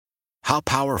How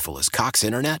powerful is Cox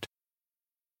Internet?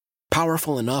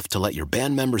 Powerful enough to let your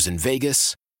band members in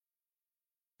Vegas,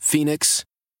 Phoenix,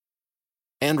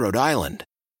 and Rhode Island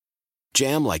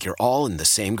jam like you're all in the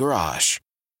same garage.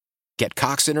 Get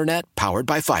Cox Internet powered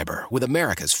by fiber with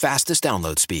America's fastest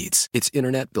download speeds. It's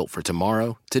internet built for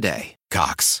tomorrow, today.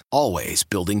 Cox, always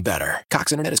building better.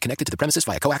 Cox Internet is connected to the premises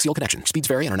via coaxial connection. Speeds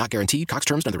vary and are not guaranteed. Cox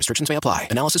terms and other restrictions may apply.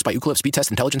 Analysis by Ookla Speed Test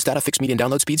Intelligence Data. Fixed median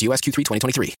download speeds. US Q3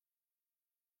 2023.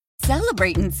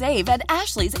 Celebrate and save at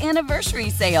Ashley's Anniversary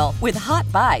Sale. With Hot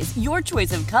Buys, your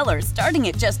choice of colors starting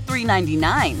at just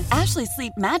 $3.99. Ashley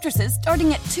Sleep mattresses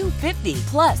starting at $2.50.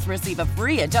 Plus, receive a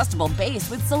free adjustable base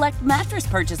with select mattress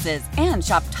purchases. And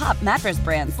shop top mattress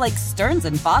brands like Stearns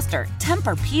 & Foster,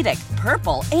 Tempur-Pedic,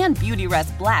 Purple, and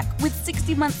Beautyrest Black with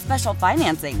 60-month special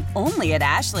financing. Only at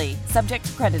Ashley. Subject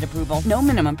to credit approval. No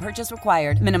minimum purchase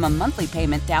required. Minimum monthly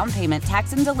payment, down payment,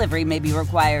 tax, and delivery may be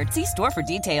required. See store for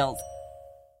details.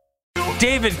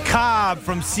 David Cobb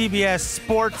from CBS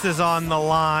Sports is on the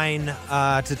line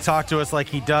to talk to us like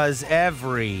he does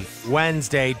every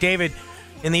Wednesday. David,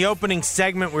 in the opening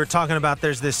segment, we were talking about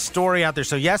there's this story out there.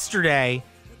 So yesterday,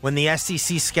 when the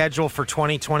SEC schedule for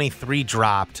 2023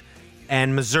 dropped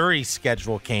and Missouri's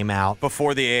schedule came out.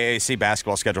 Before the AAC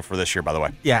basketball schedule for this year, by the way.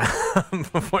 Yeah.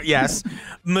 Yes.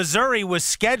 Missouri was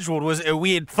scheduled,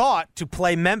 we had thought, to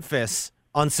play Memphis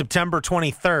on September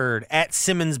 23rd at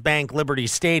Simmons Bank Liberty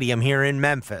Stadium here in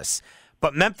Memphis.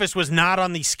 But Memphis was not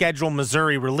on the schedule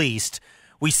Missouri released.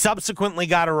 We subsequently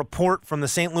got a report from the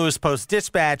St. Louis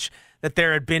Post-Dispatch that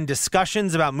there had been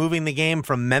discussions about moving the game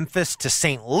from Memphis to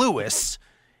St. Louis,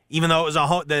 even though it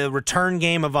was the return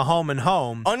game of a home and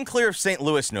home. Unclear if St.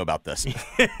 Louis knew about this.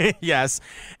 Yes.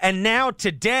 And now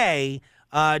today,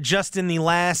 just in the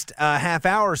last half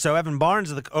hour or so, Evan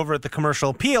Barnes over at the Commercial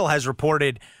Appeal has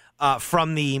reported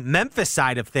from the Memphis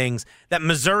side of things that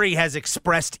Missouri has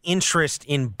expressed interest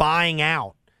in buying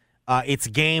out its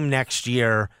game next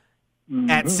year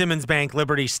at Simmons Bank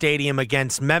Liberty Stadium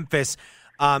against Memphis.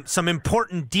 Some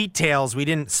important details we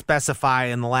didn't specify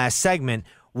in the last segment.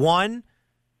 One,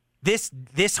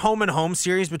 this home and home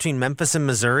series between Memphis and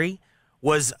Missouri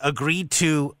was agreed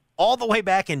to all the way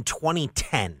back in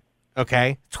 2010.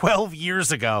 Okay, 12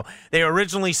 years ago. They were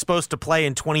originally supposed to play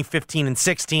in 2015 and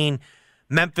 16.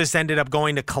 Memphis ended up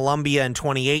going to Columbia in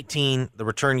 2018. The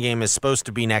return game is supposed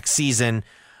to be next season.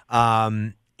 As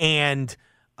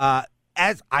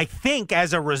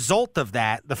a result of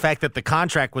that, the fact that the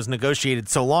contract was negotiated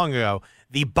so long ago,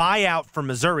 the buyout for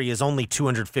Missouri is only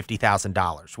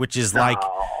 $250,000, which is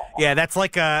that's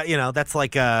like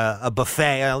a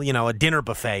buffet, a dinner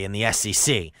buffet in the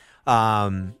SEC.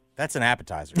 That's an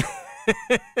appetizer.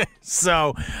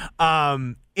 So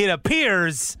it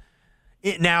appears.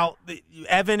 Now,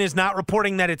 Evan is not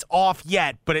reporting that it's off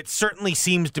yet, but it certainly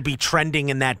seems to be trending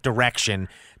in that direction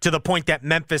to the point that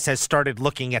Memphis has started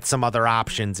looking at some other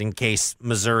options in case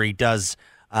Missouri does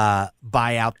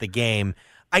buy out the game.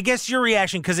 I guess your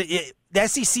reaction, because the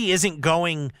SEC isn't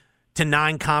going to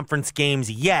non-conference games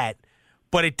yet,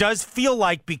 but it does feel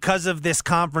like because of this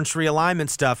conference realignment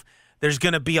stuff, there's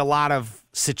going to be a lot of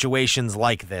situations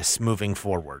like this moving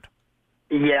forward.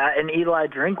 Yeah, and Eli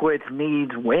Drinkwitz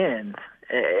needs wins.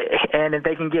 And if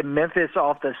they can get Memphis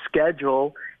off the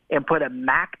schedule and put a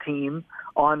MAC team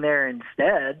on there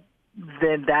instead,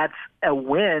 then that's a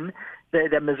win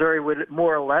that Missouri would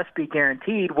more or less be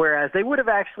guaranteed, whereas they would have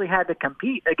actually had to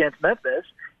compete against Memphis.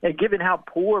 And given how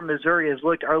poor Missouri has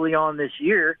looked early on this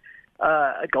year,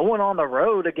 going on the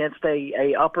road against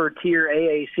a upper-tier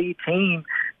AAC team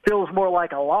feels more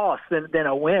like a loss than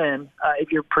a win if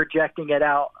you're projecting it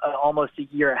out almost a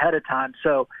year ahead of time.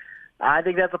 So I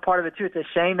think that's a part of it, too. It's a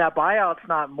shame that buyout's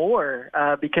not more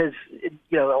because,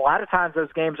 a lot of times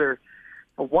those games are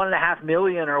 $1.5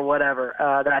 million or whatever.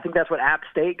 I think that's what App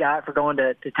State got for going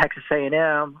to Texas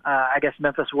A&M. I guess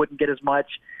Memphis wouldn't get as much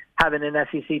having an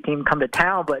SEC team come to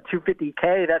town, but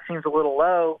 $250K, that seems a little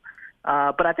low.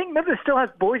 But I think Memphis still has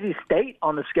Boise State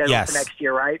on the schedule for next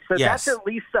year, right? So that's at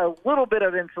least a little bit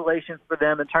of insulation for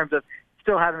them in terms of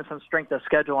still having some strength of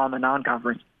schedule on the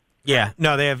non-conference. Yeah,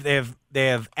 no, they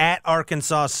have at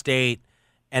Arkansas State,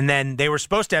 and then they were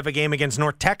supposed to have a game against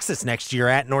North Texas next year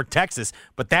at North Texas,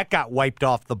 but that got wiped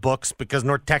off the books because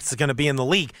North Texas is going to be in the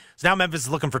league. So now Memphis is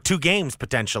looking for 2 games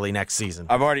potentially next season.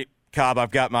 I've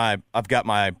got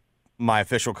my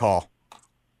official call.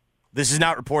 This is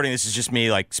not reporting. This is just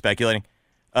me speculating.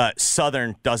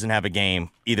 Southern doesn't have a game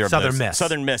either. Southern Miss.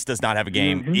 Southern Miss does not have a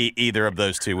game either of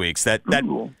those 2 weeks. That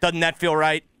doesn't that feel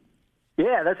right?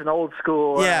 Yeah, that's an old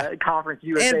school Conference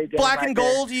USA and game. Black and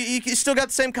there. gold, you still got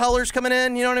the same colors coming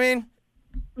in, you know what I mean?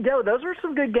 Yo, those were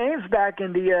some good games back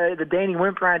in the Danny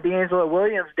Wimper and D'Angelo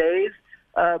Williams days.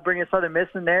 Bringing Southern Miss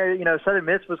in there, Southern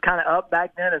Miss was kind of up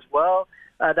back then as well.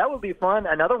 That would be fun.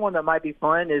 Another one that might be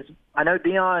fun is I know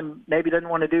Dion maybe doesn't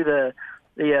want to do the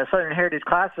Southern Heritage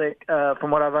Classic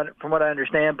from what I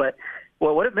understand, but.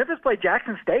 Well, what if Memphis played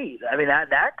Jackson State? I mean,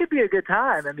 that could be a good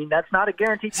time. I mean, that's not a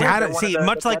guaranteed.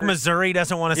 Much like Missouri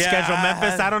doesn't want to schedule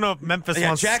Memphis, I don't know if Memphis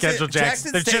wants to schedule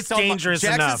Jackson. They're just dangerous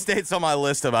enough. Jackson State's on my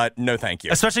list of no thank you.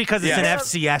 Especially because it's an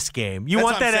FCS game. You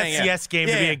want that FCS game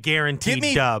to be a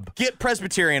guaranteed dub. Get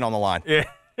Presbyterian on the line. Yeah.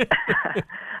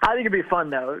 I think it'd be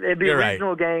fun, though. It'd be a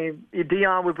regional game.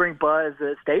 Dion would bring buzz.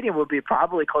 The stadium would be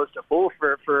probably close to full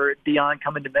for Dion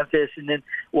coming to Memphis. And then,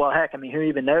 well, heck, I mean, who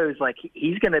even knows? Like,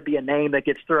 he's going to be a name that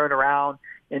gets thrown around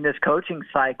in this coaching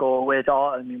cycle with all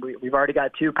 – I mean, we've already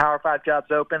got 2 Power 5 jobs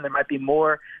open. There might be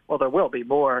more. Well, there will be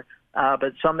more.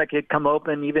 But some that could come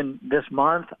open even this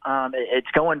month.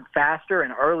 It's going faster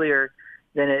and earlier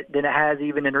than it has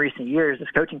even in recent years, this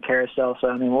coaching carousel. So,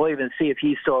 I mean, we'll even see if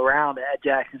he's still around at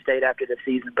Jackson State after this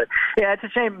season. But, yeah, it's a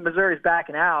shame Missouri's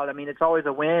backing out. I mean, it's always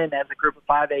a win as a Group of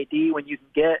 5 AD when you can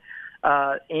get,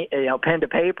 pen to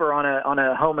paper on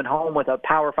a home with a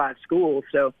Power 5 school.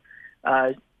 So,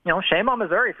 shame on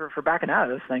Missouri for backing out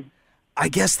of this thing. I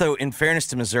guess, though, in fairness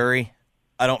to Missouri,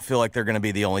 I don't feel like they're going to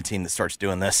be the only team that starts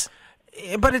doing this.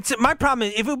 But it's my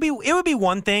problem. It would be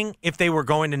one thing if they were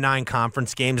going to 9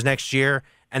 conference games next year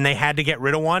and they had to get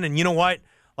rid of one. And you know what?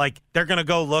 Like, they're going to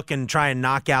go look and try and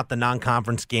knock out the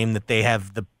non-conference game that they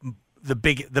have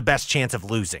the best chance of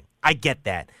losing. I get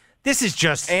that. This is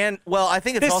just I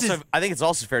think it's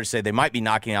also fair to say they might be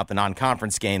knocking out the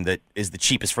non-conference game that is the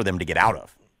cheapest for them to get out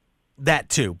of. That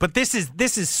too. But this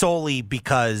is solely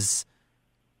because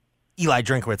Eli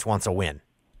Drinkwitz wants a win.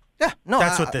 Yeah, no,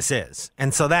 that's what this is,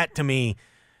 and so that to me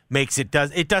makes it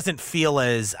doesn't feel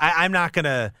as I'm not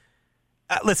gonna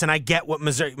listen. I get what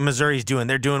Missouri's doing;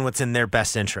 they're doing what's in their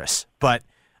best interest, but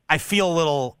I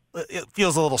feel it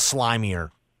feels a little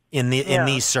slimier in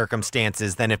these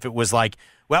circumstances than if it was like,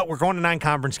 well, we're going to 9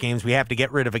 conference games, we have to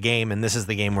get rid of a game, and this is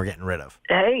the game we're getting rid of.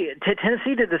 Hey,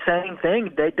 Tennessee did the same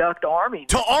thing; they ducked Army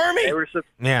to Army. They were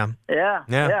yeah.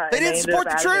 They didn't support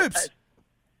the troops.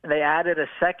 They added a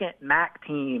second MAC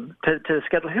team to the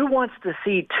schedule. Who wants to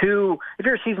see if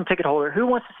you're a season ticket holder, who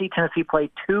wants to see Tennessee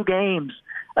play 2 games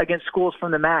against schools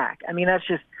from the MAC? I mean,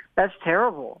 that's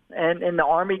terrible. And in the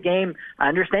Army game, I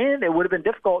understand it would have been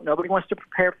difficult. Nobody wants to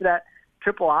prepare for that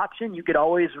triple option. You could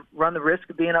always run the risk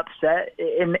of being upset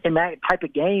in that type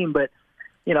of game, but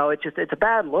it's a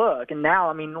bad look. And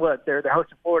now, I mean, look, they're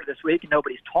hosting Florida this week and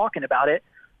nobody's talking about it.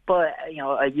 But,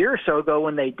 a year or so ago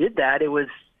when they did that, it was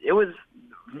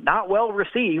not well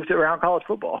received around college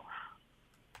football.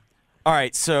 All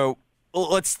right, so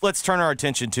let's turn our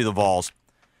attention to the Vols.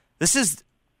 This is,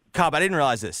 Cobb, I didn't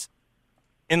realize this.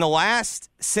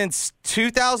 Since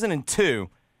 2002,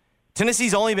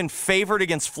 Tennessee's only been favored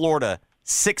against Florida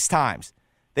 6 times.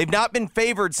 They've not been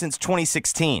favored since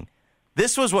 2016.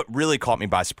 This was what really caught me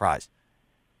by surprise.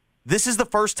 This is the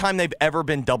first time they've ever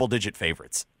been double-digit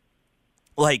favorites.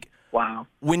 Like, wow.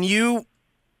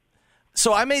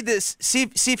 So I made this, see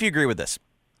if you agree with this.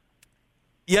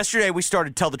 Yesterday we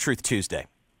started Tell the Truth Tuesday.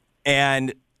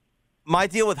 And my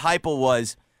deal with Heupel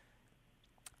was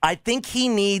I think he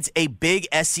needs a big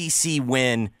SEC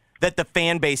win that the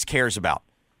fan base cares about.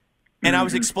 And I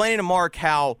was explaining to Mark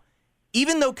how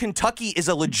even though Kentucky is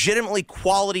a legitimately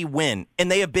quality win and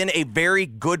they have been a very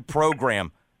good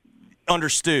program under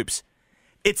Stoops,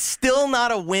 it's still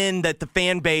not a win that the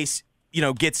fan base,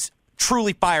 gets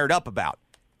truly fired up about.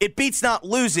 It beats not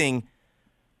losing,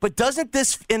 but doesn't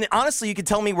this – and honestly, you can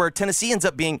tell me where Tennessee ends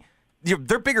up being –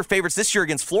 they're bigger favorites this year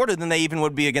against Florida than they even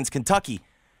would be against Kentucky.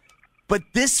 But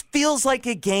this feels like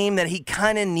a game that he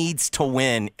kind of needs to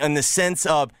win in the sense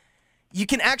of you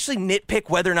can actually nitpick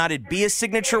whether or not it'd be a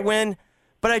signature win,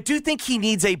 but I do think he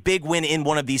needs a big win in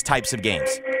one of these types of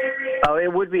games. Oh,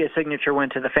 it would be a signature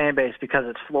win to the fan base because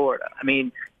it's Florida. I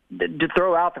mean, to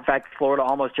throw out the fact that Florida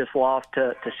almost just lost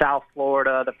to South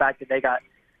Florida, the fact that they got –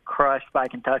 crushed by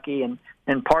Kentucky,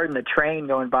 and pardon the train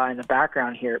going by in the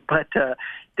background here. But,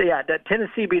 that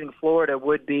Tennessee beating Florida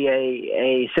would be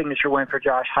a signature win for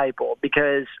Josh Heupel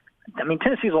because, I mean,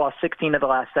 Tennessee's lost 16 of the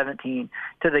last 17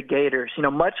 to the Gators.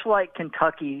 Much like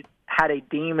Kentucky had a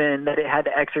demon that it had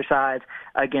to exercise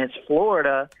against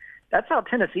Florida, that's how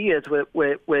Tennessee is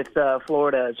with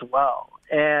Florida as well.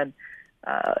 And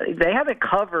they haven't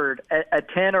covered a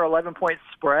 10 or 11-point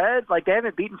spread. Like, they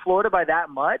haven't beaten Florida by that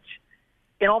much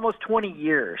in almost 20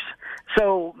 years.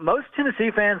 So most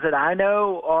Tennessee fans that I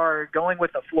know are going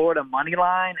with the Florida money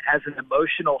line as an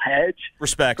emotional hedge.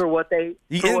 Respect. For what they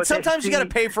sometimes you got to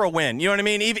pay for a win. You know what I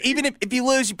mean? Even if you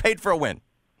lose, you paid for a win.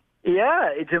 Yeah,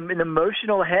 it's an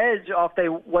emotional hedge off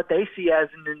what they see as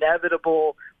an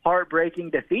inevitable,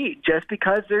 heartbreaking defeat, just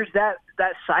because there's that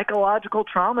psychological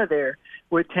trauma there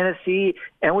with Tennessee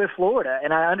and with Florida.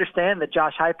 And I understand that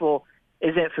Josh Heupel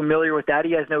isn't familiar with that.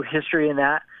 He has no history in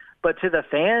that. But to the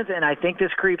fans, and I think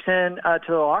this creeps in to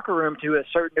the locker room to a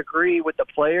certain degree with the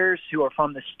players who are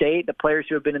from the state, the players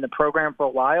who have been in the program for a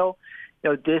while,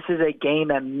 this is a game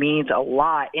that means a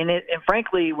lot. And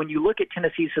frankly, when you look at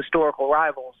Tennessee's historical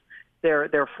rivals,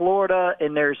 they're Florida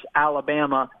and there's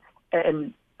Alabama.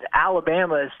 And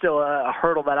Alabama is still a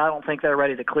hurdle that I don't think they're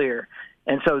ready to clear.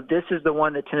 And so this is the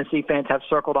one that Tennessee fans have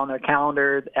circled on their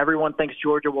calendar. Everyone thinks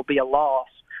Georgia will be a loss.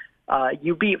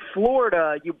 You beat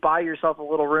Florida, you buy yourself a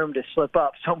little room to slip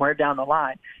up somewhere down the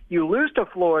line. You lose to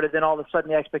Florida, then all of a sudden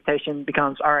the expectation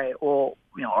becomes, all right, well,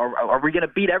 are we going to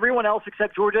beat everyone else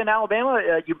except Georgia and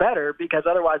Alabama? You better, because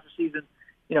otherwise the season,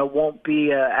 won't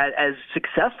be as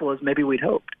successful as maybe we'd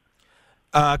hoped.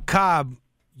 Cobb,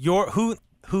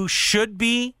 who should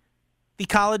be the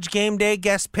College Game Day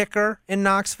guest picker in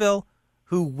Knoxville?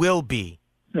 Who will be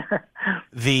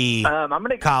the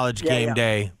College Game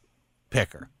Day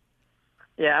picker?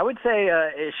 Yeah, I would say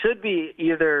it should be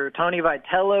either Tony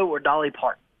Vitello or Dolly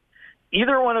Parton.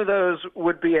 Either one of those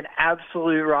would be an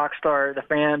absolute rock star the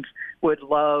fans would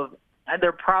love. And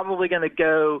they're probably going to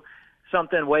go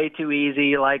something way too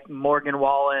easy like Morgan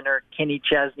Wallen or Kenny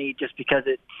Chesney just because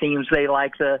it seems they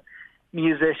like the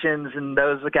musicians and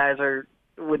those guys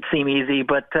would seem easy.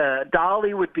 But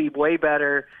Dolly would be way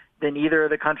better than either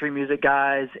of the country music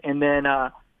guys. And then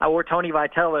or Tony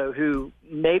Vitello, who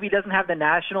maybe doesn't have the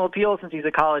national appeal since he's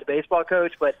a college baseball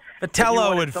coach, but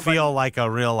Vitello would feel like a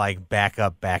real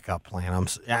backup plan.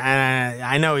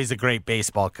 I know he's a great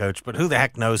baseball coach, but who the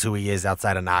heck knows who he is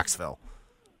outside of Knoxville?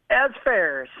 That's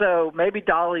fair. So maybe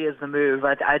Dolly is the move.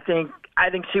 I think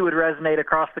she would resonate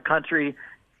across the country.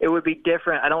 It would be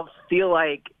different. I don't feel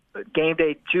like Game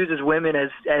Day chooses women as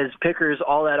pickers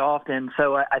all that often.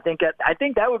 So I think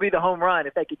that would be the home run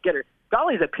if they could get her.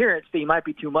 Dolly's appearance fee might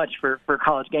be too much for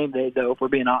College Game Day, though, if we're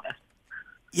being honest.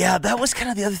 Yeah, that was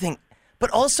kind of the other thing.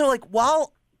 But also,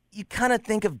 while you kind of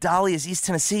think of Dolly as East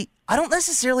Tennessee, I don't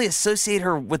necessarily associate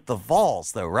her with the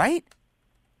Vols, though, right?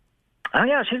 Oh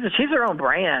yeah, she's her own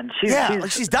brand.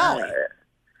 She's Dolly.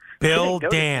 Bill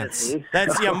Dance.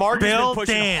 Mark has been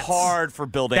pushing hard for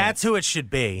Bill Dance. That's who it should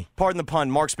be. Pardon the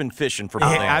pun. Mark's been fishing for Bill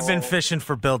Dance. I've been fishing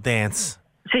for Bill Dance.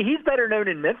 See, he's better known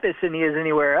in Memphis than he is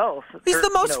anywhere else. He's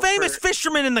the most famous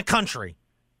fisherman in the country.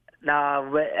 Nah,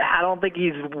 but I don't think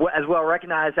he's as well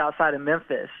recognized outside of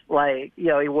Memphis.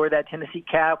 He wore that Tennessee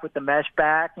cap with the mesh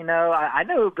back. I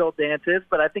know who Bill Dance is,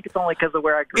 but I think it's only because of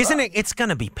where I grew up. Isn't it? It's going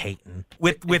to be Peyton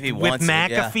with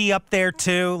McAfee up there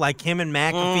too, like him and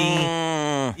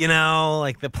McAfee.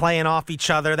 They're playing off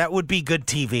each other. That would be good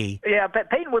TV. Yeah,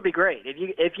 but Peyton would be great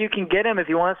if you can get him. If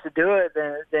he wants to do it,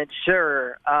 then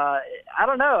sure. I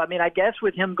don't know. I mean, I guess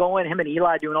with him and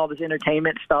Eli doing all this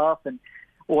entertainment stuff and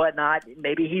whatnot,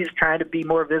 maybe he's trying to be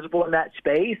more visible in that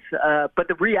space. But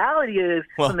the reality is,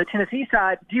 from the Tennessee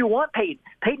side, do you want Peyton?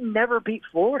 Peyton never beat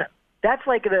Florida. That's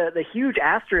like the huge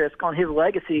asterisk on his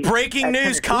legacy. Breaking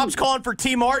news, Cobb's calling for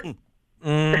T. Martin.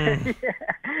 Too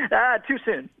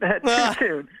soon. Too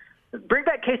soon. Bring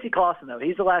back Casey Clausen, though.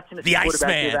 He's the last Tennessee quarterback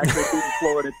to have actually beaten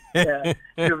Florida. Yeah,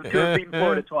 to have beaten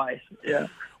Florida twice. Yeah.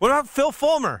 What about Phil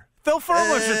Fulmer? Phil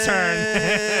Fulmer's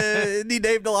return. He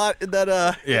named a lot in that.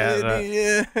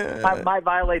 Might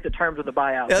violate the terms of the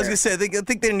buyout. I was going to say, I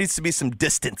think there needs to be some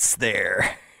distance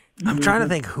there. I'm trying to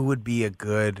think who would be a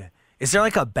good. Is there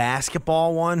a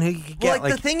basketball one who you could get?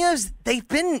 The thing is, they've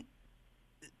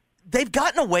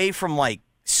gotten away from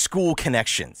school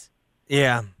connections.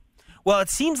 Yeah. Well,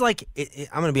 it seems like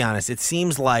I'm going to be honest. It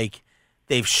seems like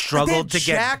they've struggled to get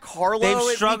Jack Harlow.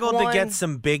 They've struggled to get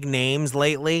some big names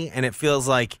lately, and it feels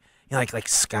like like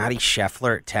Scotty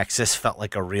Scheffler at Texas felt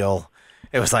like a real.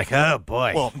 It was like, oh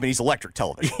boy. Well, but he's electric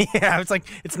television. Yeah, it's like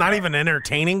it's not even an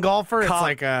entertaining golfer. It's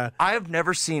like a. I have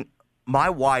never seen my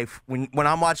wife when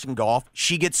I'm watching golf.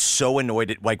 She gets so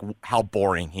annoyed at how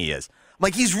boring he is.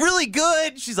 He's really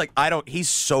good. She's like, He's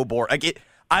so boring.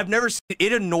 I've never seen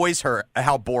it. Annoys her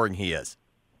how boring he is.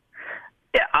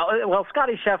 Yeah, well,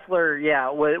 Scotty Scheffler,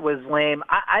 was lame.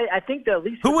 I think at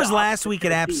least who was last week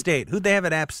at App State? Who'd they have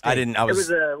at App State? It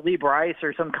was Lee Bryce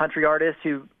or some country artist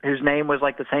whose name was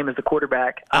the same as the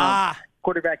quarterback.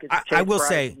 Quarterback is. I will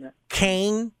say,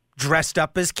 Kane dressed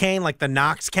up as Kane, like the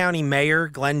Knox County Mayor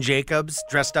Glenn Jacobs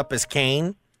dressed up as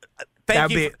Kane.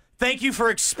 Thank you for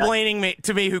explaining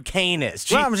to me who Kane is.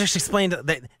 Well, I'm just explaining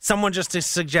that someone just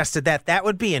suggested that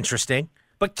would be interesting.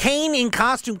 But Kane in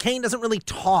costume, Kane doesn't really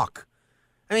talk.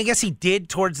 I mean, I guess he did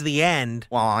towards the end.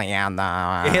 Well, yeah,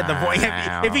 no. He had the voice.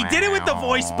 If he did it with the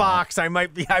voice box, I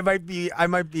might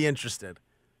be interested.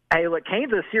 Hey, look,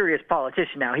 Kane's a serious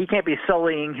politician now. He can't be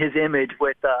sullying his image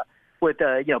with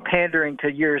pandering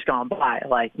to years gone by.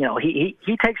 Like, he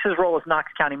takes his role as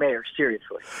Knox County mayor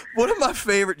seriously. One of my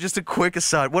favorite, just a quick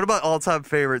aside, one of my all-time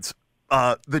favorites,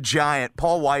 the Giant,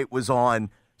 Paul White was on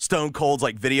Stone Cold's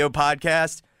video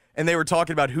podcast, and they were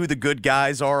talking about who the good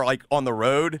guys are on the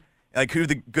road, who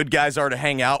the good guys are to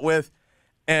hang out with.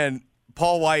 And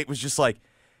Paul White was just like,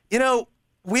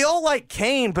 we all like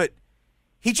Kane, but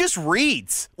he just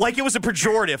reads. It was a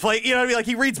pejorative. You know what I mean?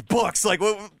 He reads books. You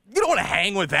don't want to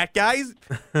hang with that guy. He's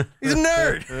a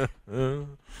nerd.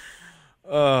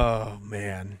 Oh,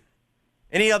 man.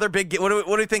 Any other big – what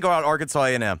do you think about Arkansas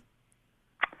A&M?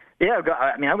 Yeah,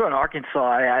 I'm going to Arkansas.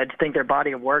 I think their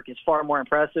body of work is far more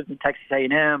impressive than Texas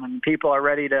A&M, and people are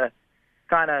ready to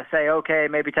kind of say, okay,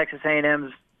 maybe Texas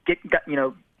A&M's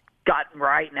gotten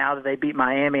right now that they beat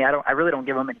Miami. I really don't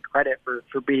give them any credit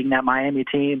for beating that Miami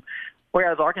team.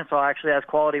 Whereas Arkansas actually has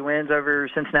quality wins over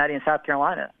Cincinnati and South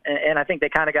Carolina. And I think they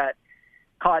kind of got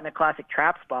caught in a classic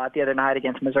trap spot the other night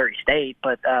against Missouri State.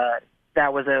 But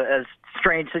that was a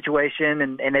strange situation,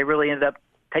 and they really ended up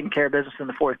taking care of business in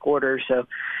the fourth quarter. So,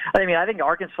 I think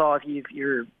Arkansas,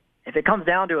 if it comes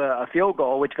down to a field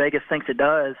goal, which Vegas thinks it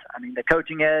does, the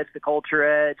coaching edge, the culture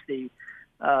edge,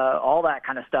 all that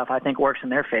kind of stuff, I think works in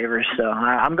their favor. So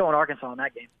I'm going Arkansas in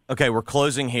that game. Okay, we're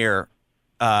closing here.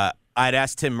 I'd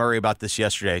asked Tim Murray about this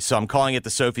yesterday, so I'm calling it the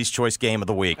Sophie's Choice game of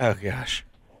the week. Oh, gosh.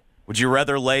 Would you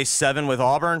rather lay 7 with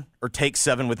Auburn or take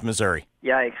 7 with Missouri?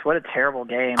 Yikes, what a terrible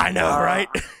game. I know, right?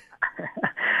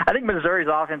 I think Missouri's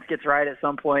offense gets right at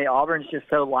some point. Auburn's just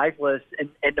so lifeless, and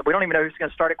we don't even know who's going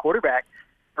to start at quarterback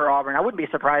for Auburn. I wouldn't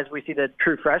be surprised if we see the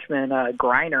true freshman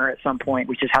Griner at some point,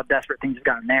 which is how desperate things have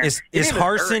gotten there. Is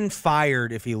Harsin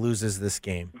fired if he loses this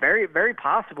game? Very, very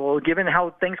possible, given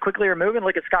how things quickly are moving.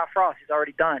 Look at Scott Frost; he's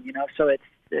already done. So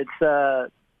it's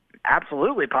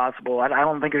absolutely possible. I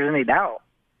don't think there's any doubt.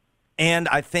 And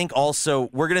I think also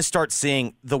we're going to start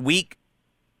seeing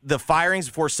the firings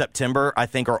before September, I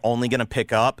think, are only going to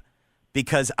pick up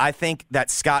because I think that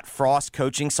Scott Frost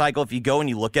coaching cycle, if you go and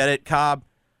you look at it, Cobb,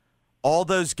 all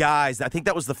those guys, I think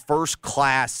that was the first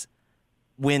class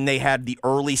when they had the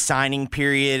early signing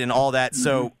period and all that. Mm-hmm.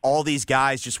 So all these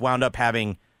guys just wound up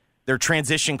having their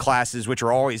transition classes, which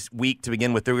are always weak to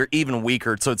begin with. They were even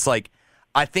weaker. So it's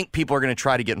I think people are going to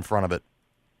try to get in front of it.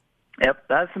 Yep,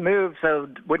 that's the move. So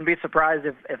wouldn't be surprised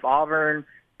if Auburn,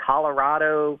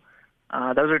 Colorado,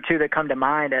 those are two that come to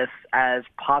mind as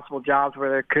possible jobs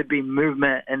where there could be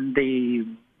movement in the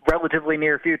relatively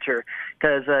near future,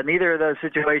 because neither of those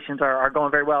situations are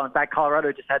going very well. In fact,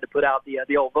 Colorado just had to put out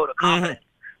the old vote of confidence,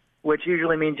 which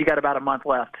usually means you got about a month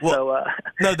left. Well,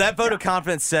 no, that vote of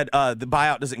confidence said the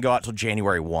buyout doesn't go out till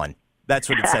January 1. That's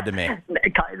what it said to me.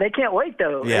 They can't wait,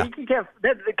 though. Yeah. You can't,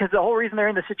 because the whole reason they're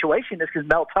in this situation is because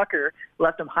Mel Tucker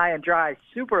left them high and dry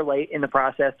super late in the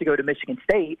process to go to Michigan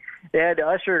State. They had to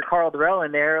usher Carl Durrell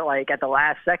in there at the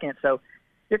last second. So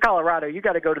you're Colorado. You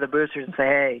got to go to the boosters and say,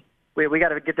 hey, we got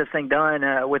to get this thing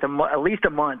done with at least a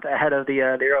month ahead of the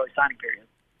early signing period.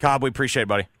 Cobb, we appreciate it,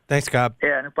 buddy. Thanks, Cobb.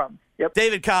 Yeah, no problem. Yep.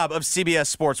 David Cobb of CBS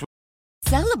Sports.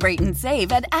 Celebrate and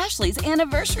save at Ashley's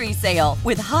Anniversary Sale.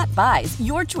 With Hot Buys,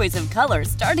 your choice of colors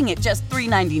starting at just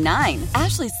 $3.99.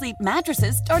 Ashley Sleep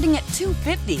mattresses starting at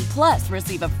 $2.50. Plus,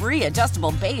 receive a free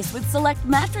adjustable base with select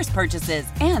mattress purchases.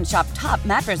 And shop top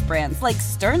mattress brands like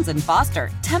Stearns & Foster,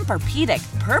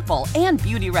 Tempur-Pedic, Purple, and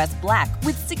Beautyrest Black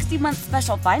with 60-month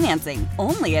special financing.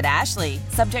 Only at Ashley.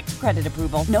 Subject to credit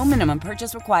approval. No minimum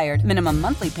purchase required. Minimum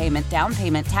monthly payment, down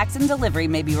payment, tax, and delivery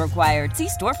may be required. See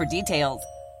store for details.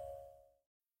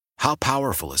 How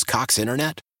powerful is Cox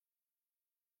Internet?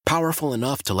 Powerful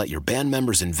enough to let your band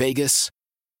members in Vegas,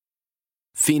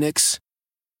 Phoenix,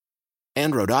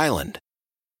 and Rhode Island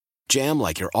jam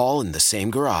like you're all in the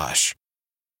same garage.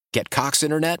 Get Cox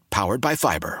Internet powered by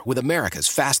fiber with America's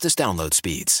fastest download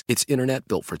speeds. It's internet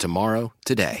built for tomorrow,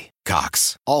 today.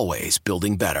 Cox, always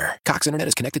building better. Cox Internet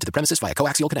is connected to the premises via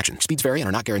coaxial connection. Speeds vary and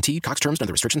are not guaranteed. Cox terms and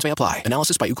other restrictions may apply.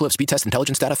 Analysis by Ookla of Speed Test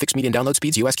Intelligence data. Fixed median download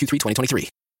speeds. US Q3 2023.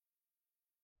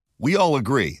 We all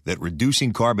agree that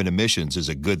reducing carbon emissions is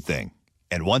a good thing.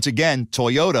 And once again,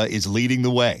 Toyota is leading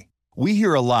the way. We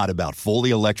hear a lot about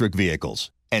fully electric vehicles,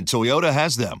 and Toyota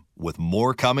has them, with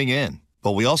more coming in.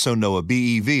 But we also know a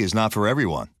BEV is not for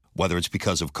everyone, whether it's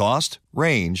because of cost,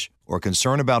 range, or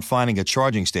concern about finding a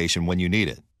charging station when you need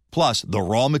it. Plus, the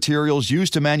raw materials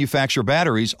used to manufacture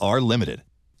batteries are limited.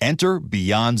 Enter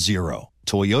Beyond Zero,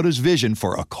 Toyota's vision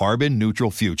for a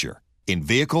carbon-neutral future. In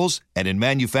vehicles and in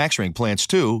manufacturing plants,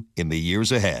 too, in the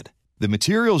years ahead. The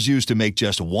materials used to make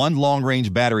just one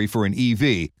long-range battery for an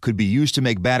EV could be used to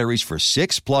make batteries for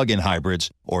 6 plug-in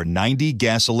hybrids or 90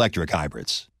 gas-electric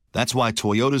hybrids. That's why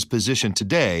Toyota's position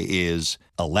today is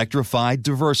electrified,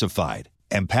 diversified,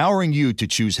 empowering you to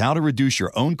choose how to reduce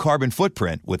your own carbon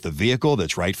footprint with the vehicle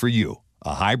that's right for you,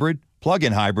 a hybrid,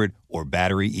 plug-in hybrid, or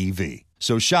battery EV.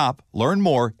 So shop, learn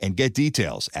more, and get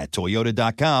details at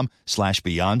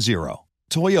toyota.com/beyond zero.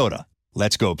 Toyota,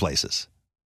 let's go places.